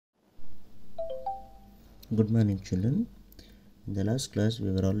Good morning, children. In the last class, we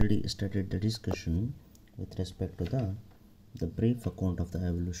were already started the discussion with respect to the brief account of the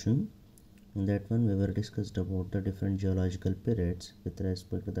evolution. In that one, we were discussed about the different geological periods with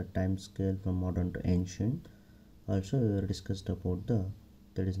respect to the time scale from modern to ancient. Also, we were discussed about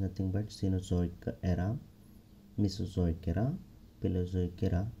that is nothing but Cenozoic era, Mesozoic era, Paleozoic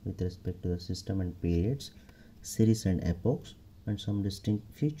era with respect to the system and periods, series and epochs, and some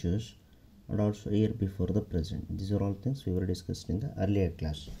distinct features, and also year before the present. These are all things we were discussed in the earlier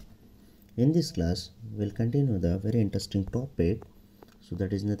class. In this class, we'll continue the very interesting topic. So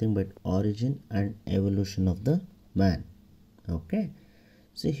that is nothing but origin and evolution of the man. Okay.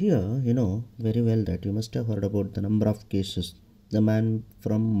 So here, you know very well that you must have heard about the number of cases, the man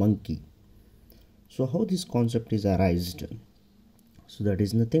from monkey. So how this concept is arised? So that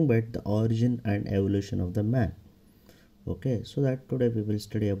is nothing but the origin and evolution of the man. Okay, so that today we will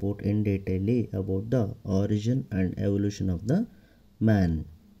study about in detail about the origin and evolution of the man.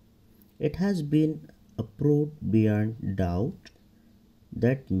 It has been proved beyond doubt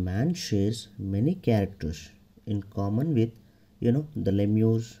that man shares many characters in common with the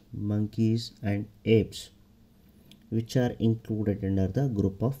lemurs, monkeys and apes, which are included under the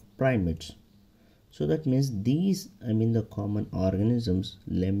group of primates. So that means these the common organisms,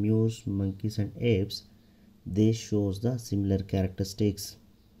 lemurs, monkeys and apes, they shows the similar characteristics.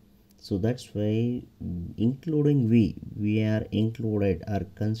 So that's why including we are included or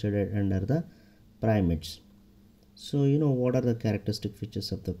considered under the primates. So what are the characteristic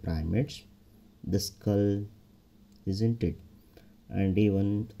features of the primates? The skull, isn't it? And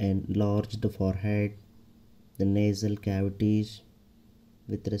even enlarged forehead, the nasal cavities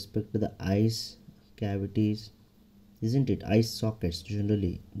with respect to the eyes cavities, isn't it? Eye sockets,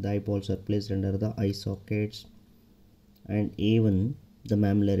 generally the eyeballs are placed under the eye sockets, and even the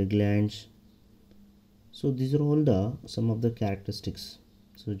mammillary glands. So these are all the some of the characteristics,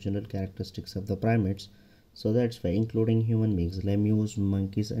 so general characteristics of the primates. So that's why including human beings, lemurs,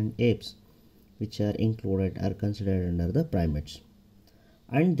 monkeys and apes, which are included, are considered under the primates.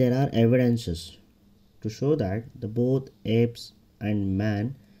 And there are evidences to show that the both apes and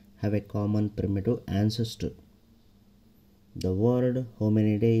man have a common primitive ancestor. The word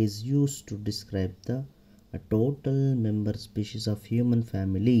hominidae is used to describe a total member species of human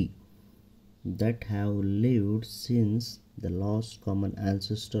family that have lived since the last common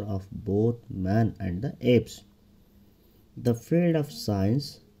ancestor of both man and the apes. The field of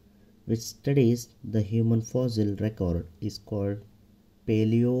science which studies the human fossil record is called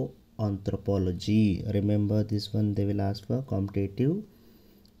paleoanthropology. Remember this one, they will ask for competitive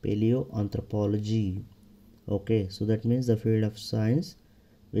paleoanthropology. Okay, so that means the field of science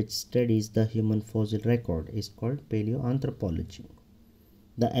which studies the human fossil record is called paleoanthropology.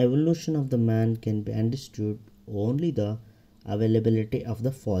 The evolution of the man can be understood only the availability of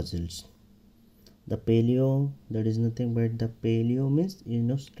the fossils. The paleo, that is nothing but the paleo means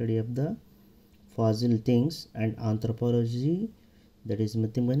study of the fossil things, and anthropology, that is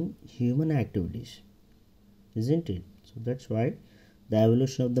nothing but human activities, isn't it? So that's why the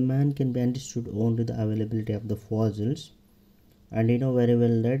evolution of the man can be understood only the availability of the fossils. And you know very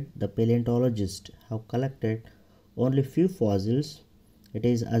well that the paleontologists have collected only few fossils. It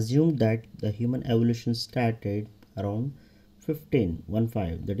is assumed that the human evolution started around 15,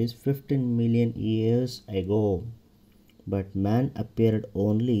 that is 15 million years ago, but man appeared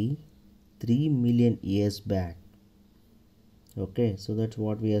only 3 million years back. Okay, so that's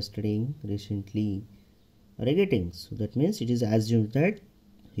what we are studying recently. Are you getting? So that means it is assumed that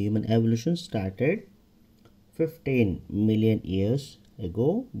human evolution started 15 million years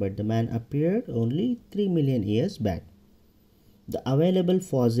ago, but the man appeared only 3 million years back. The available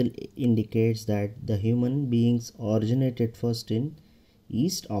fossil indicates that the human beings originated first in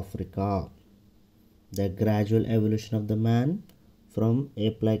East Africa. The gradual evolution of the man from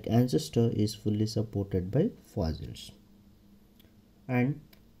ape-like ancestor is fully supported by fossils. And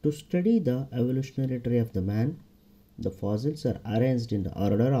to study the evolutionary tree of the man, the fossils are arranged in the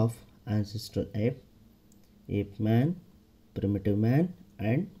order of ancestral ape, ape man, primitive man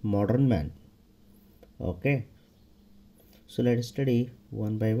and modern man. Okay, so let's study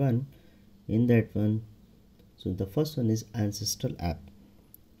one by one in that one. So the first one is ancestral ape.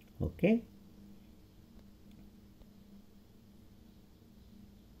 Okay,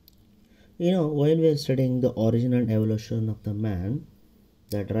 while we are studying the origin and evolution of the man,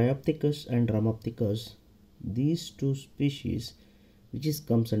 the Dryopithecus and Ramapithecus, these two species which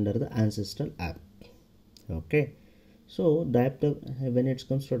comes under the ancestral ape. Okay, so when it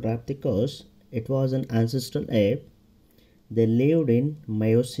comes to Dryopithecus, it was an ancestral ape. They lived in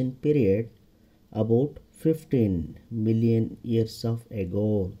Miocene period about 15 million years of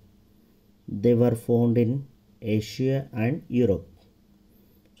ago. They were found in Asia and Europe.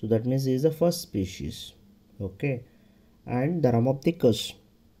 So that means it is the first species. Okay. And the Rhamapithecus.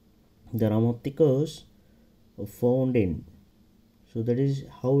 The Rhamapithecus found in. So that is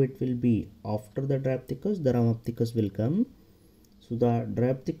how it will be. After the Dryopithecus, the Rhamapithecus will come. So the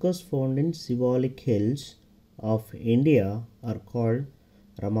Dryopithecus found in Siwalik Hills of India are called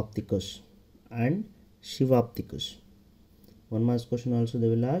Rhamapithecus and Shivapithecus. One more question also they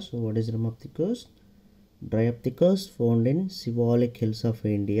will ask. So what is Rhamapithecus? Dryopithecus found in Siwalik Hills of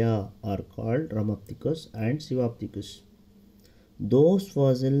India are called Rhamapithecus and Shivapithecus. Those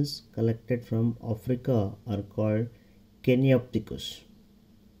fossils collected from Africa are called Kenyopithecus.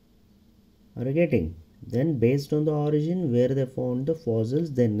 Are you getting? Then based on the origin where they found the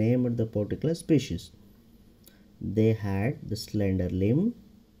fossils, they named the particular species. They had the slender limb,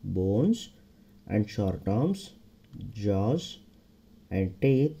 bones and short arms, jaws and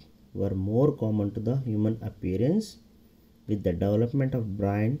teeth were more common to the human appearance. With the development of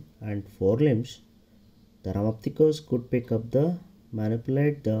brain and forelimbs, the Rhamapithecus could pick up the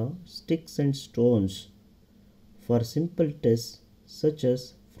manipulate the sticks and stones for simple tests such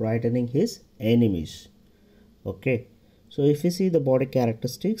as frightening his enemies. Okay, so if you see the body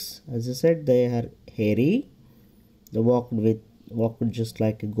characteristics, as I said, they are hairy. They walked just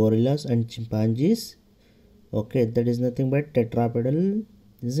like gorillas and chimpanzees. Okay, that is nothing but tetrapedal,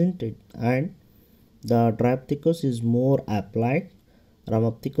 isn't it? And the Dryopithecus is more ape-like,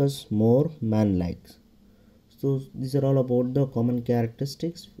 Rhamapithecus more man-like. So these are all about the common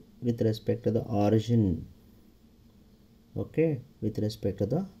characteristics with respect to the origin. Okay, with respect to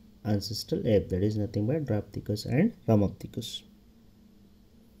the ancestral ape, that is nothing but Dryopithecus and Rhamapithecus.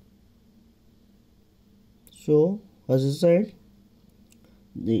 So as I said,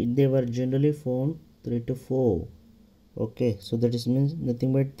 they were generally found 3 to 4. Okay, so that is means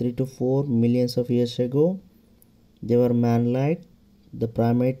nothing but 3 to 4 millions of years ago. They were man-like, the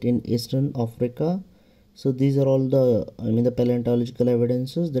primate in Eastern Africa. So these are all the paleontological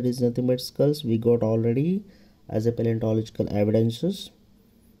evidences. That is nothing but skulls we got already as a paleontological evidences.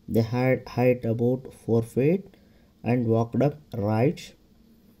 They had height about 4 feet and walked upright.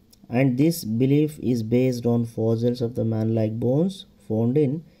 And this belief is based on fossils of the man-like bones found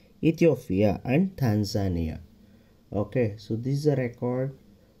in Ethiopia and Tanzania. Okay, so this is a record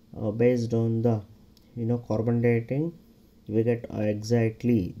based on the carbon dating. We get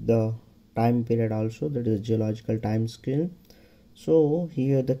exactly the time period also, that is geological time scale. So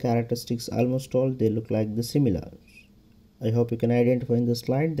here the characteristics almost all they look like the similar. I hope you can identify in the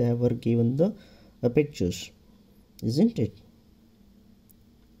slide they have given the pictures, isn't it?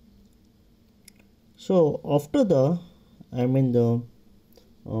 So after the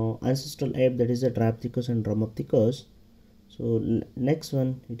ancestral ape, that is the Dryopithecus and Rhamapithecus. So next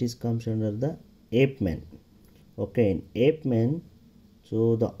one it is comes under the ape man. Okay, in ape man,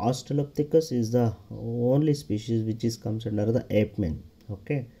 so the Australopithecus is the only species which is comes under the ape man.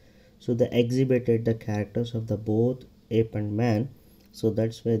 Okay, so they exhibited the characters of the both ape and man, so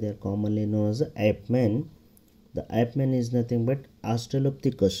that's why they are commonly known as the ape man. The ape man is nothing but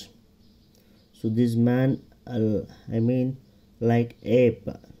Australopithecus. So this man like ape,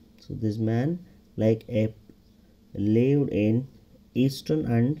 so this man like ape lived in eastern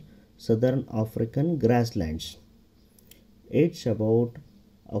and southern African grasslands. It's about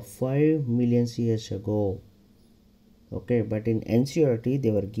 5 million years ago. Okay, but in NCERT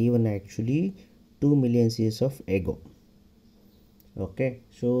they were given actually 2 million years of ago. Okay,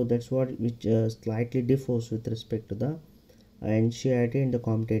 so that's what which slightly differs with respect to the NCERT in the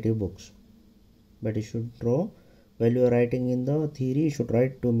competitive books. But you should draw, while you are writing in the theory, you should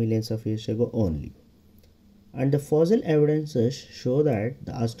write 2 million of years ago only. And the fossil evidences show that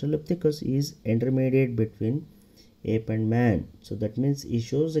the Australopithecus is intermediate between ape and man. So that means it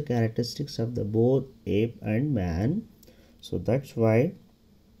shows the characteristics of the both ape and man. So that's why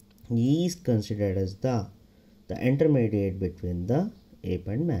he is considered as the intermediate between the ape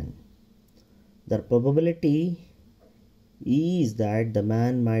and man. The probability is that the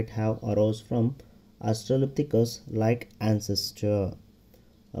man might have arose from Australopithecus like ancestor.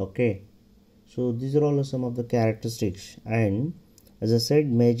 Okay, so these are all some of the characteristics. And as I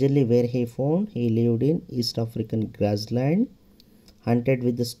said, majorly where he found, he lived in East African grassland, hunted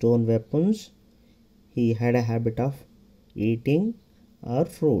with the stone weapons. He had a habit of eating or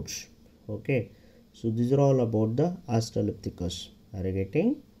fruits. Okay, so these are all about the Australopithecus. Are you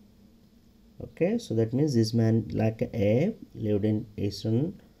getting? Okay, so that means this man like an ape lived in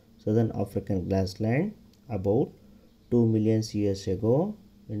Southern African grassland about 2 million years ago.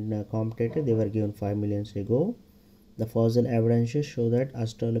 in competitive they were given 5 million ago. The fossil evidences show that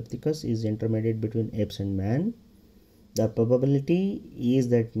Australopithecus is intermediate between apes and man. The probability is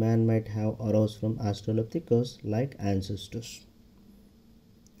that man might have arose from Australopithecus like ancestors.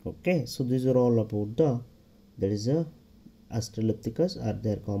 Okay, so these are all about there is a Australopithecus, or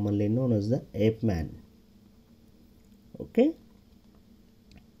they are commonly known as the ape man. Okay,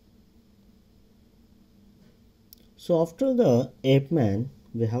 so after the ape man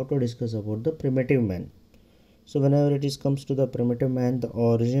we have to discuss about the primitive man. So whenever it comes to the primitive man, the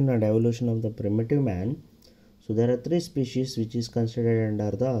origin and evolution of the primitive man, so there are three species which is considered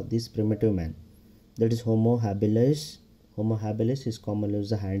under this primitive man. That is Homo habilis. Homo habilis is commonly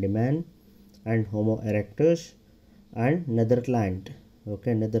used as the handyman, and Homo erectus and Netherland.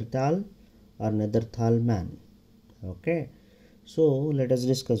 Okay, Neanderthal or Neanderthal man. Okay, so let us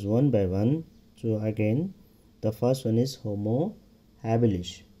discuss one by one. So again, the first one is Homo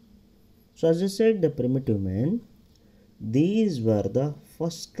habilis. So as I said, the primitive man, these were the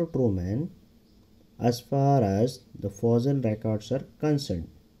first true men as far as the fossil records are concerned.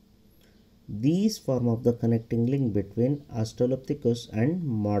 These form of the connecting link between Australopithecus and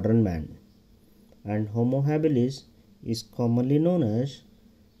modern man. And Homo habilis is commonly known as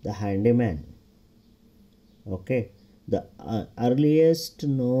the handyman. Okay, the earliest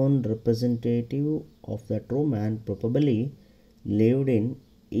known representative of the true man probably lived in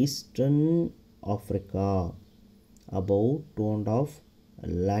Eastern Africa about 2.5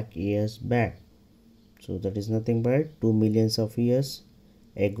 lakh years back. So that is nothing but 2 millions of years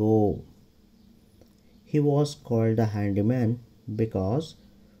ago. He was called a handyman because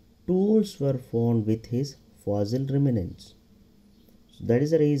tools were found with his fossil remnants. So that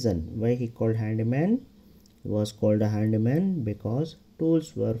is the reason why he called handyman. He was called a handyman because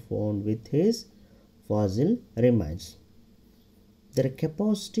tools were found with his fossil remains. Their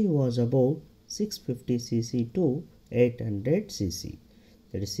capacity was about 650 cc to 800 cc.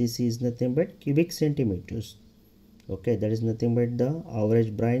 That is, cc is nothing but cubic centimeters. Okay, that is nothing but the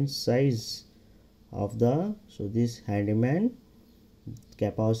average brain size of the, so this handyman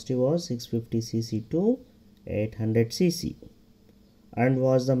capacity was 650 cc to 800 cc and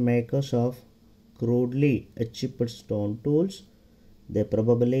was the makers of crudely chipped stone tools. They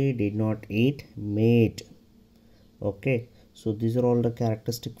probably did not eat meat. Okay, so these are all the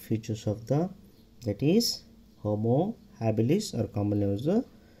characteristic features of the, that is Homo habilis, or commonly as the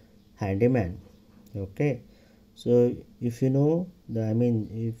handyman. Okay, so if you know the,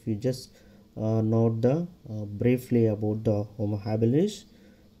 if you just note the briefly about the Homo habilis,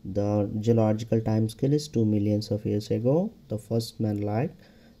 the geological time scale is 2 millions of years ago. The first man like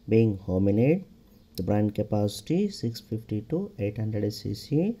being hominid. The brain capacity 650 to 800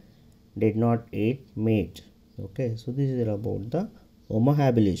 cc. Did not eat meat. Okay, so this is about the Homo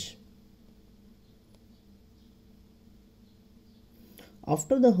habilis.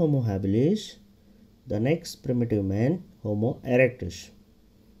 After the Homo habilis, the next primitive man, Homo erectus.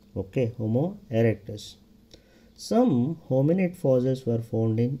 Okay, Homo erectus. Some hominid fossils were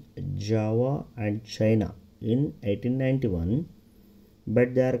found in Java and China in 1891,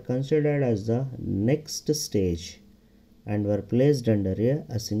 but they are considered as the next stage and were placed under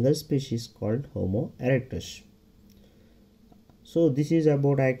a single species called Homo erectus. So this is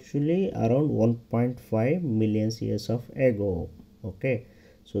about actually around 1.5 million years of ago. Okay,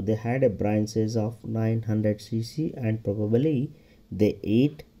 so they had a brain size of 900 cc and probably they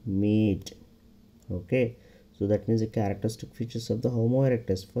ate meat. Okay, so that means the characteristic features of the Homo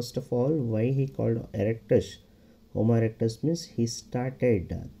erectus. First of all, why he called erectus? Homo erectus means he started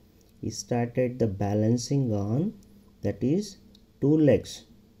the balancing on, that is, two legs,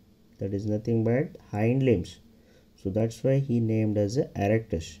 that is nothing but hind limbs. So that's why he named as a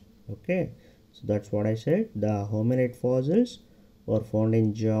erectus. Okay, so that's what I said. The hominid fossils were found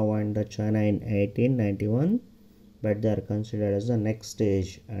in Java and China in 1891, but they are considered as the next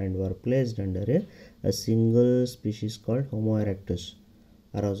stage and were placed under a single species called Homo erectus,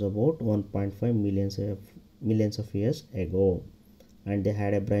 arose about 1.5 millions of years ago, and they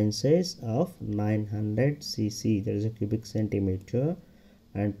had a brain size of 900 cc, that is a cubic centimeter,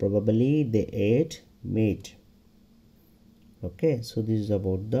 and probably they ate meat. Okay, so this is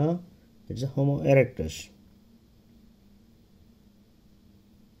about the, it's a Homo erectus.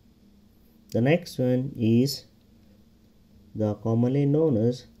 The next one is the commonly known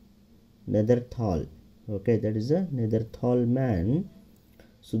as Neanderthal. Okay, that is a Neanderthal man.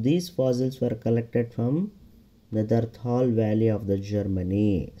 So these fossils were collected from Neanderthal Valley of the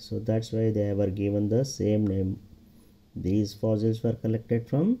Germany. So that's why they were given the same name. These fossils were collected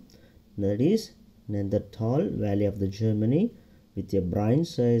from, that is, Neanderthal Valley of the Germany. with a brain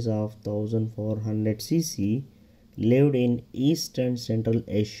size of 1400 cc lived in East and Central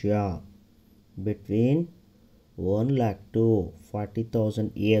Asia between 1 lakh to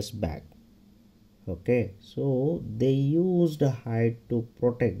 40,000 years back. Okay, so they used hide to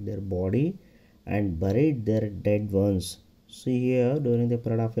protect their body and buried their dead ones. See here, during the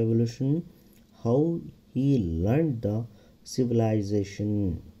period of evolution, how he learned the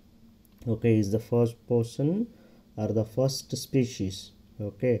civilization. Okay, is the first person or the first species.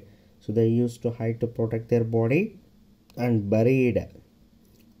 Okay, so they used to hide to protect their body and buried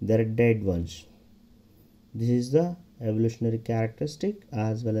their dead ones. This is the evolutionary characteristic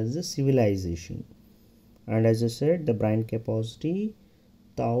as well as the civilization. And as I said, the brain capacity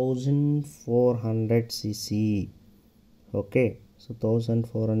 1400 cc. Okay, so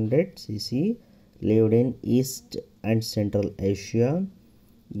 1400 cc, lived in East and Central Asia,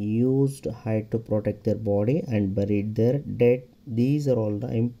 used hide to protect their body and buried their dead. These are all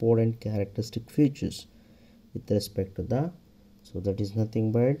the important characteristic features with respect to the, so that is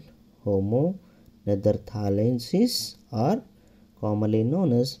nothing but Homo neanderthalensis, or commonly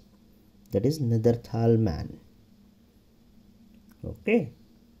known as, that is Neanderthal man. Okay,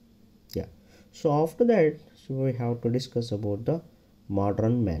 yeah. So after that, so we have to discuss about the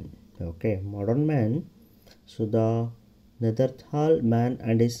modern man. Okay, modern man. So the Neanderthal man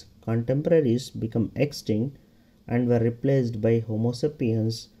and his contemporaries become extinct and were replaced by Homo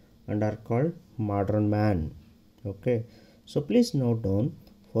sapiens and are called modern man. Okay, so please note down,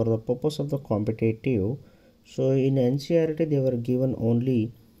 for the purpose of the competitive, so in NCERT they were given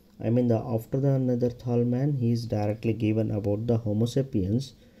only, after the Neanderthal man he is directly given about the Homo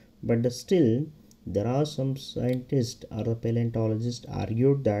sapiens, but still there are some scientists or the paleontologists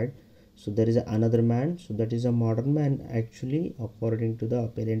argued that, so there is another man, so that is a modern man. Actually, according to the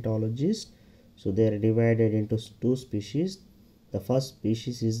paleontologists, so they are divided into two species. The first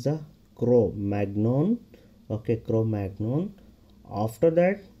species is the Cro-Magnon. Okay, Cro-Magnon. After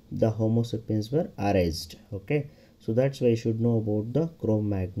that, the Homo sapiens were erased. Okay, so that's why you should know about the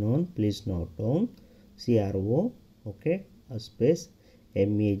Cro-Magnon. Please note down CRO. Okay, a space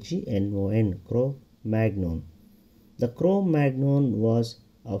MAGNON, Cro-Magnon. The Cro-Magnon was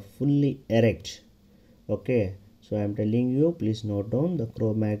a fully erect. Okay, so I am telling you, please note down, the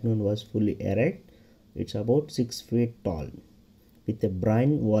Cro-Magnon was fully erect. It's about 6 feet tall with a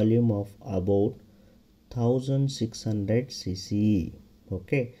brain volume of about 1600 cc.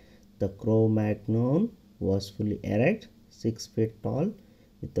 Okay, the Cro-Magnon was fully erect, 6 feet tall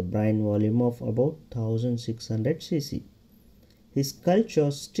with a brain volume of about 1600 cc. His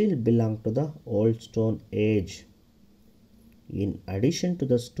sculptures still belong to the Old Stone Age. In addition to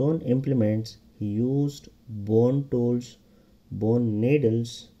the stone implements, he used bone tools, bone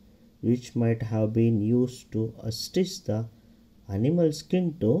needles, which might have been used to stitch the animal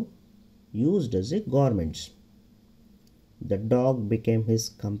skin to used as a garments. The dog became his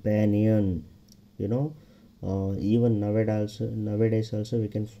companion. Even nowadays also we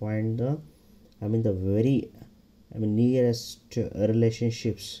can find the very nearest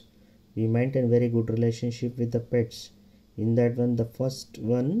relationships. We maintain very good relationship with the pets. In that one, the first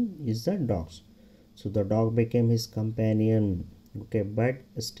one is the dogs. So the dog became his companion. Okay, but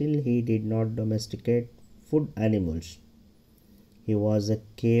still he did not domesticate food animals. He was a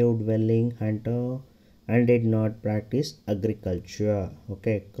cave dwelling hunter and did not practice agriculture.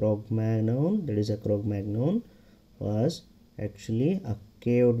 Okay, Cro-Magnon, that is a Cro-Magnon, was actually a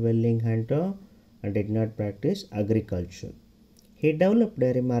cave dwelling hunter and did not practice agriculture. He developed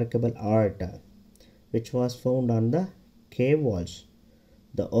a remarkable art which was found on the cave walls.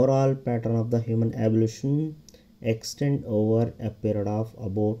 The overall pattern of the human evolution extends over a period of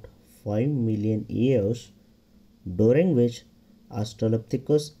about 5 million years, during which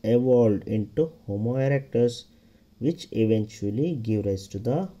Australopithecus evolved into Homo erectus, which eventually gave rise to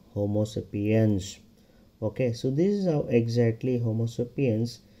the Homo sapiens. Okay, so this is how exactly Homo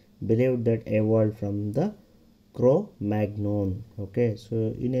sapiens believed that evolved from the Cro-Magnon. Okay, so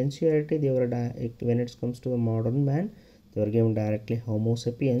in NCERT they were when it comes to the modern man, they were given directly Homo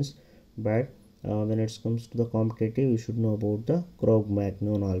sapiens, but when it comes to the competitive, you should know about the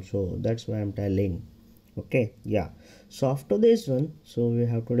Cro-Magnon also. That's why I'm telling. Okay, yeah. So after this one, so we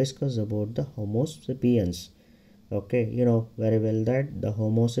have to discuss about the Homo sapiens. Okay, you know very well that the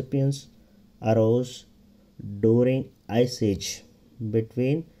Homo sapiens arose during Ice Age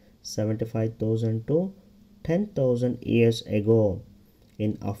between 75,000 to 10,000 years ago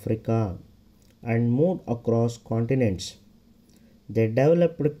in Africa and moved across continents. They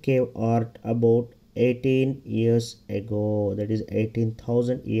developed cave art about 18 years ago, that is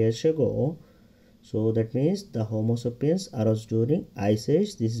 18,000 years ago. So that means the Homo sapiens arose during Ice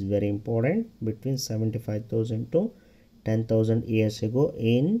Age. This is very important, between 75,000 to 10,000 years ago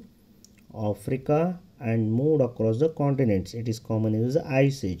in Africa, and moved across the continents. It is commonly used as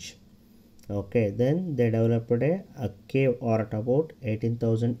Ice Age. Okay, then they developed a cave art about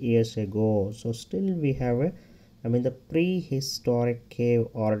 18,000 years ago. So still we have the prehistoric cave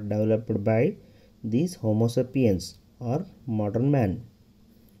art developed by these Homo sapiens or modern man.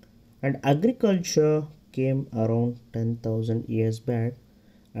 And agriculture came around 10,000 years back,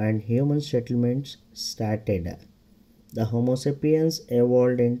 and human settlements started. The Homo sapiens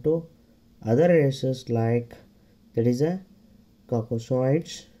evolved into other races like, that is a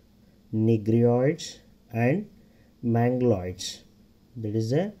Caucasoids, Negroids, and Mongoloids. That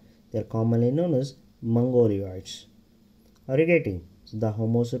is a, they are commonly known as Mongoloids. Are you getting? So the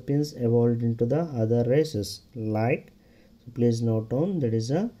Homo sapiens evolved into the other races like, so please note down, that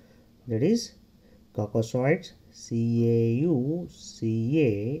is Caucasoids, Caucasoid,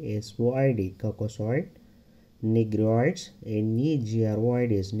 Caucasoid, Negroids,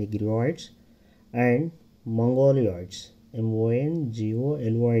 Negroids, Negroids, and Mongoloids,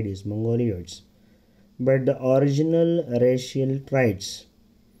 Mongoloids, Mongoloids. But the original racial traits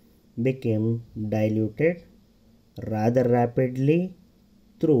became diluted rather rapidly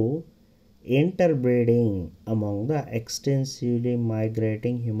through interbreeding among the extensively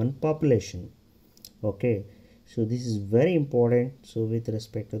migrating human population. Okay, so this is very important. So with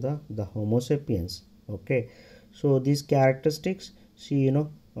respect to the Homo sapiens. Okay, so these characteristics, see,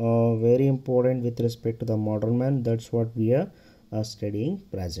 very important with respect to the modern man. That's what we are studying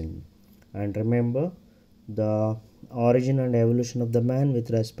present. And remember the origin and evolution of the man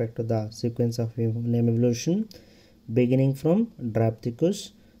with respect to the sequence of human evolution, beginning from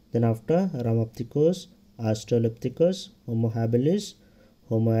Drapticus, then after Ramapithecus, Australopithecus, Homo habilis,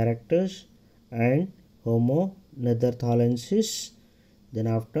 Homo erectus, and Homo neanderthalensis, then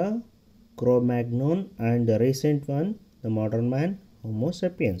after Cro-Magnon, and the recent one, the modern man, Homo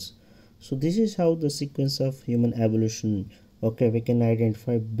sapiens. So this is how the sequence of human evolution, okay, we can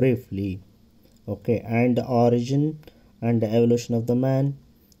identify briefly. Okay, and the origin and the evolution of the man,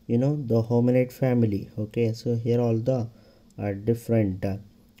 the hominid family. Okay, so here all the different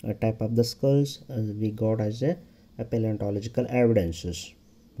type of the skulls we got as a paleontological evidences.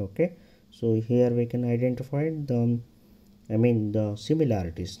 Okay, so here we can identify the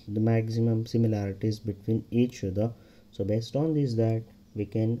similarities, the maximum similarities between each other. So based on this, that we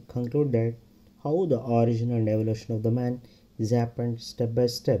can conclude that how the origin and evolution of the man is happened step by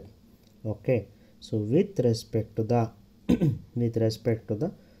step. Okay, so with respect to the with respect to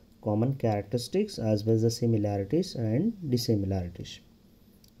the common characteristics as well as the similarities and dissimilarities.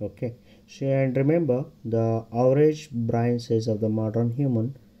 Okay, so and remember the average brain size of the modern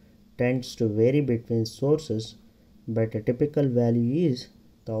human tends to vary between sources, but a typical value is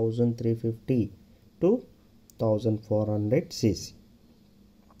 1350 to 1400 cc,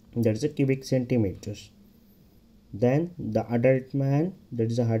 that's a cubic centimeters. Then the adult man,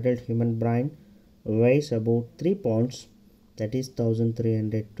 that is a adult human brain, weighs about 3 pounds, that is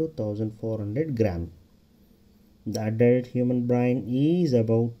 1300 to 1400 gram. The adult human brain is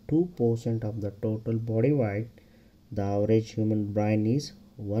about 2% of the total body weight. The average human brain is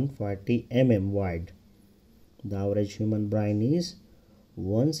 140 mm wide. The average human brain is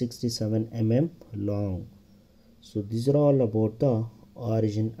 167 mm long. So these are all about the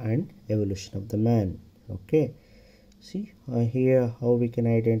origin and evolution of the man. Okay, see here how we can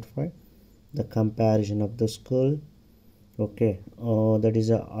identify the comparison of the skull. Okay, that is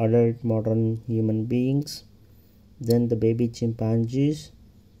adult modern human beings, then the baby chimpanzees,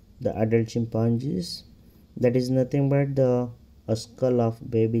 the adult chimpanzees, that is nothing but the skull of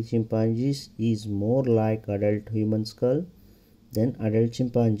baby chimpanzees is more like adult human skull than adult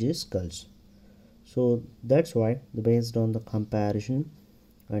chimpanzee skulls. So that's why, based on the comparison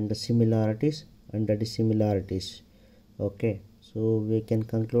and the similarities and the dissimilarities, okay, so we can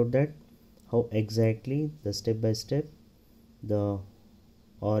conclude that how exactly the step by step the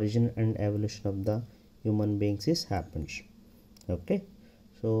origin and evolution of the human beings is happens. Okay,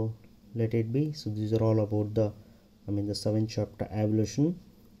 so let it be. So these are all about the the 7th chapter evolution.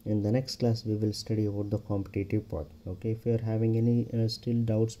 In the next class we will study about the competitive part. Okay, if you are having any still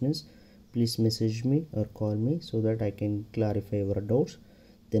doubts, means please message me or call me so that I can clarify your doubts,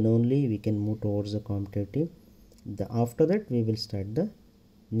 then only we can move towards the competitive. After that we will start the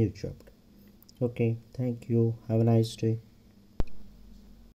new chapter. Okay, thank you, have a nice day.